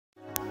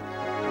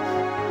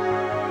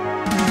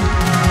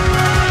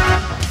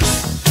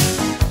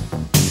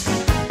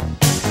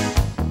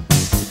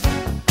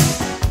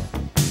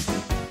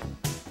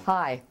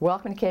Hi,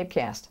 welcome to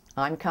CapeCast.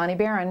 I'm Connie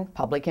Barron,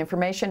 Public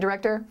Information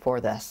Director for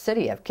the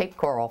City of Cape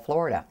Coral,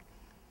 Florida.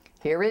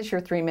 Here is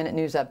your 3-minute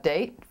news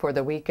update for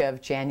the week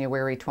of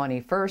January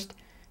 21st,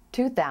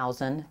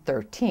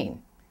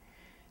 2013.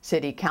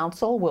 City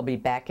Council will be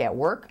back at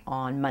work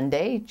on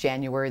Monday,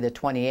 January the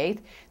 28th.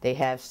 They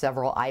have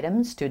several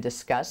items to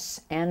discuss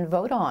and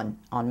vote on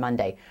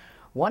Monday.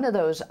 One of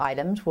those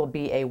items will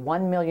be a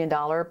 $1 million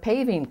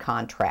paving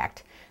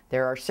contract.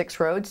 There are 6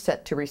 roads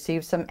set to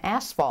receive some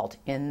asphalt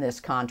in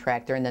this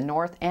contract. They're in the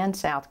North and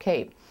South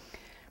Cape.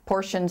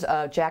 Portions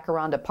of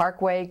Jacaranda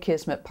Parkway,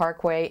 Kismet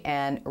Parkway,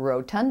 and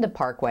Rotunda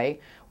Parkway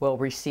will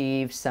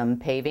receive some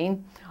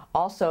paving.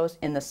 Also,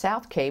 in the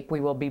South Cape, we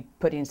will be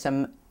putting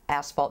some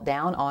asphalt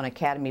down on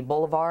Academy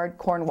Boulevard,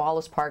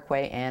 Cornwallis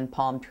Parkway, and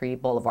Palm Tree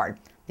Boulevard.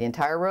 The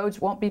entire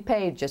roads won't be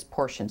paved, just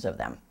portions of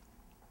them.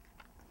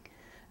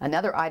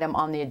 Another item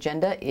on the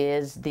agenda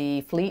is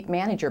the fleet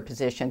manager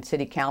position.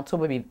 City Council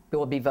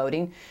will be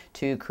voting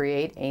to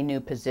create a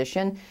new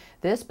position.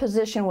 This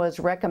position was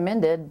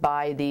recommended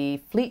by the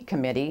Fleet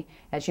Committee.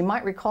 As you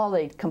might recall,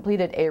 they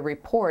completed a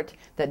report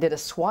that did a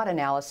SWOT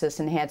analysis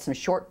and had some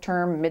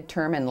short-term,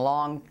 mid-term, and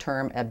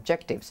long-term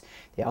objectives.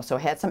 They also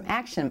had some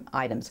action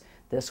items.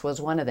 This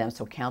was one of them,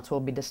 so Council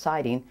will be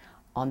deciding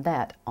on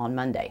that on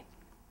Monday.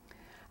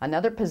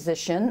 Another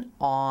position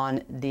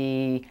on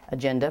the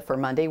agenda for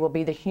Monday will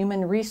be the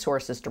Human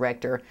Resources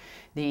Director.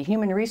 The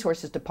Human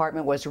Resources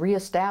Department was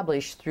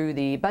reestablished through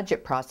the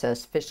budget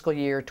process, fiscal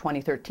year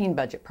 2013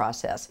 budget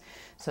process.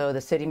 So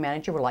the City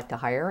Manager would like to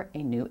hire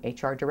a new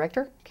HR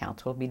Director.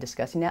 Council will be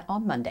discussing that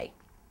on Monday.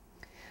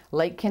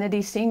 Lake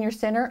Kennedy Senior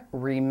Center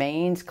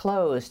remains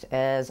closed.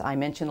 As I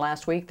mentioned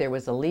last week, there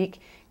was a leak,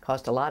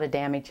 caused a lot of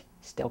damage,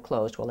 still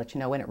closed. We'll let you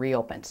know when it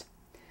reopens.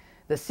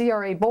 The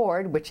CRA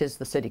Board, which is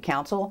the City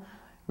Council,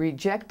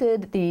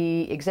 rejected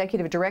the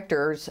Executive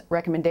Director's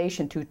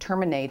recommendation to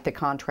terminate the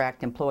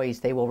contract employees.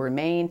 They will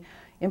remain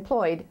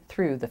employed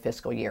through the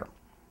fiscal year.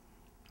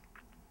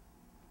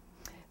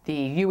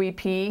 The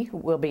UEP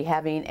will be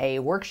having a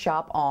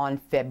workshop on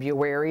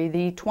February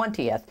the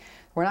 20th.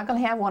 We're not going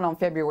to have one on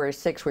February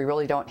 6th. We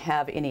really don't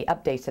have any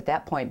updates at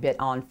that point, but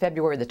on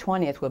February the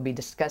 20th, we'll be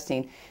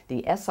discussing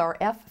the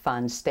SRF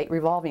funds, state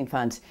revolving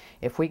funds.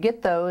 If we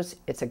get those,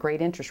 it's a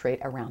great interest rate,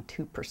 around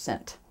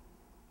 2%.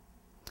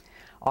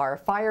 Our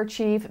fire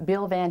chief,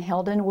 Bill Van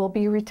Helden, will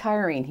be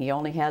retiring. He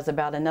only has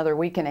about another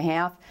week and a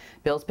half.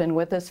 Bill's been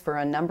with us for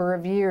a number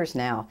of years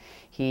now.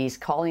 He's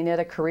calling it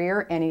a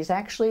career, and he's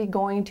actually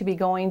going to be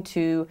going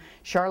to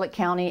Charlotte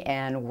County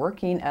and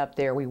working up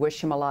there. We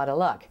wish him a lot of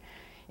luck.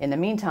 In the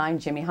meantime,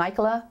 Jimmy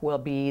Heikkila will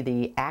be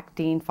the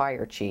acting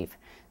fire chief.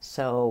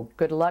 So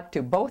good luck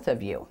to both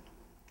of you.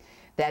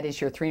 That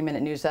is your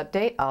 3-minute news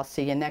update. I'll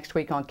see you next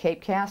week on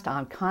CapeCast.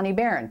 I'm Connie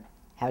Barron.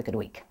 Have a good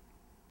week.